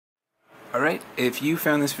Alright, if you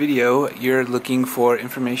found this video, you're looking for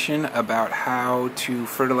information about how to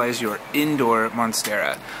fertilize your indoor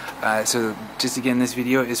monstera. So just again, this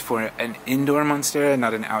video is for an indoor monstera,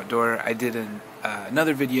 not an outdoor. I did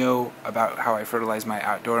another video about how I fertilize my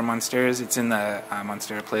outdoor monsteras. It's in the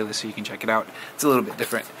monstera playlist, so you can check it out. It's a little bit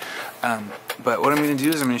different. But what I'm going to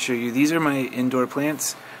do is I'm going to show you, these are my indoor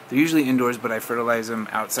plants. They're usually indoors, but I fertilize them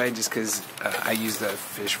outside just because I use the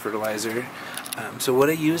fish fertilizer. So what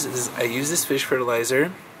I use is, I use this fish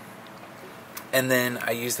fertilizer, and then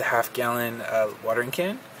I use the half-gallon watering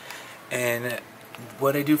can. And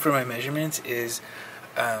what I do for my measurements is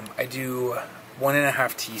I do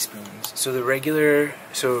 1.5 teaspoons. So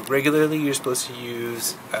regularly you're supposed to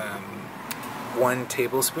use 1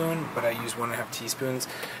 tablespoon, but I use 1.5 teaspoons.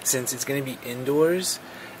 Since it's going to be indoors,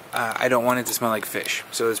 I don't want it to smell like fish.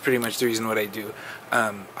 So that's pretty much the reason what I do.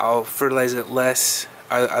 I'll fertilize it less.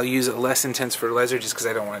 I'll use a less intense fertilizer just because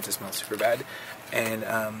I don't want it to smell super bad. And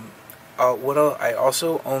I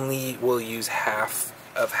also only will use half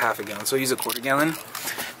a gallon. So I use a 1/4 gallon.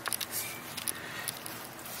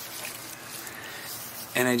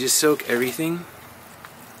 And I just soak everything.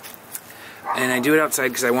 And I do it outside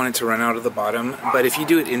because I want it to run out of the bottom. But if you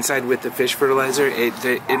do it inside with the fish fertilizer,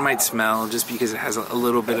 it might smell just because it has a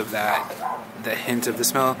little bit of the hint of the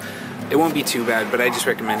smell. It won't be too bad, but I just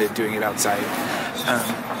recommend doing it outside.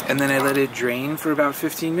 And then I let it drain for about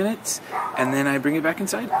 15 minutes, and then I bring it back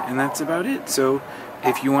inside, and that's about it. So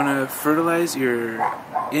if you want to fertilize your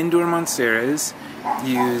indoor monsteras,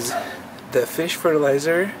 use the fish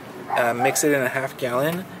fertilizer, mix it in a half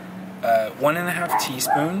gallon, 1.5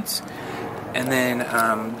 teaspoons, and then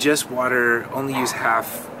just water, only use a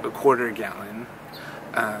 1/4 gallon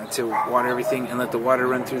to water everything, and let the water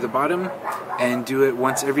run through the bottom, and do it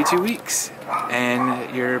once every 2 weeks,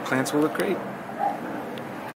 and your plants will look great.